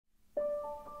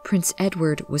Prince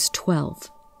Edward was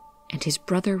 12 and his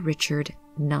brother Richard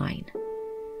 9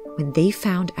 when they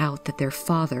found out that their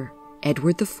father,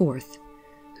 Edward IV,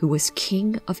 who was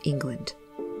King of England,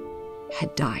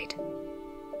 had died.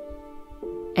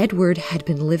 Edward had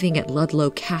been living at Ludlow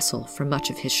Castle for much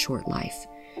of his short life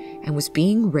and was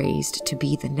being raised to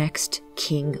be the next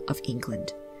King of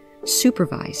England,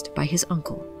 supervised by his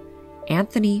uncle,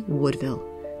 Anthony Woodville,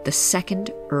 the second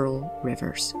Earl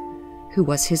Rivers, who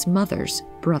was his mother's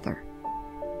brother.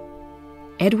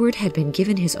 Edward had been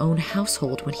given his own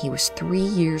household when he was 3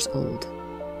 years old.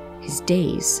 His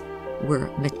days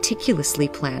were meticulously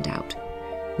planned out,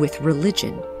 with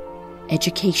religion,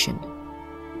 education,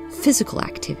 physical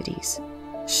activities,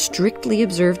 strictly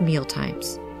observed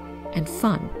mealtimes, and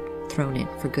fun thrown in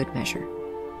for good measure.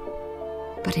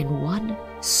 But in one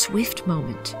swift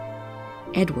moment,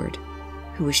 Edward,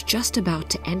 who was just about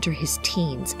to enter his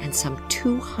teens and some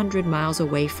 200 miles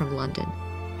away from London,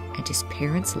 and his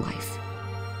parents' life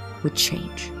would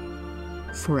change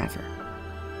forever.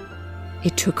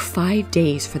 It took 5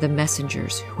 days for the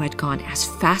messengers, who had gone as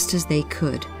fast as they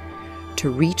could,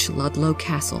 to reach Ludlow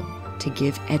Castle to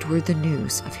give Edward the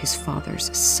news of his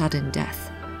father's sudden death.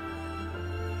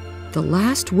 The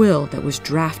last will that was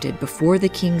drafted before the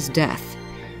king's death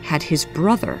had his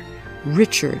brother,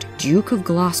 Richard, Duke of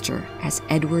Gloucester, as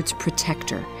Edward's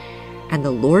protector and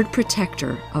the Lord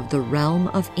Protector of the realm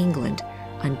of England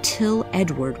until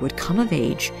Edward would come of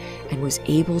age and was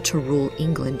able to rule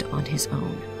England on his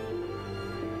own.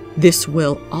 This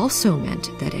will also meant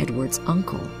that Edward's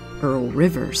uncle, Earl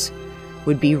Rivers,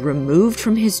 would be removed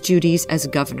from his duties as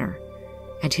governor,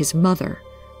 and his mother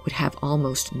would have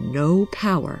almost no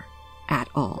power at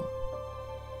all.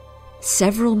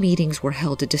 Several meetings were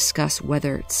held to discuss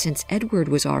whether, since Edward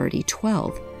was already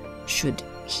 12, should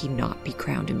he not be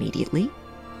crowned immediately?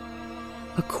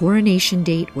 A coronation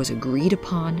date was agreed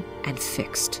upon and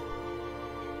fixed.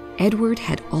 Edward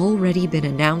had already been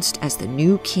announced as the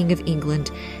new King of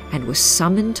England and was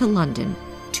summoned to London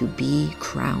to be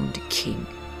crowned king.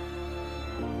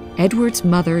 Edward's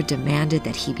mother demanded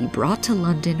that he be brought to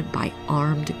London by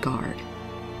armed guard,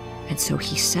 and so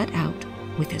he set out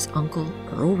with his uncle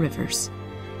Earl Rivers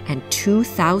and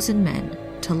 2,000 men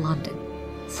to London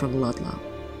from Ludlow.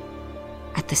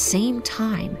 At the same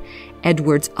time,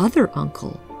 Edward's other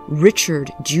uncle,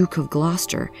 Richard, Duke of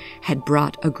Gloucester, had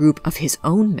brought a group of his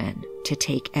own men to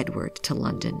take Edward to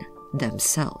London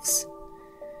themselves.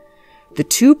 The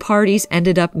two parties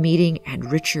ended up meeting, and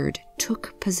Richard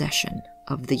took possession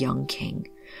of the young king,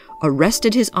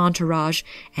 arrested his entourage,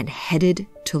 and headed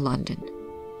to London.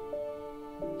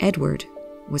 Edward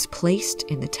was placed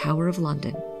in the Tower of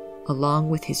London along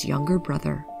with his younger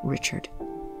brother, Richard.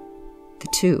 The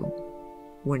two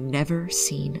were never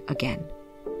seen again.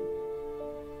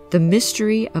 The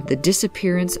mystery of the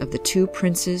disappearance of the two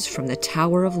princes from the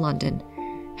Tower of London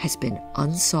has been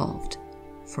unsolved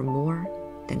for more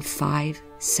than 5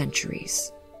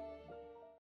 centuries.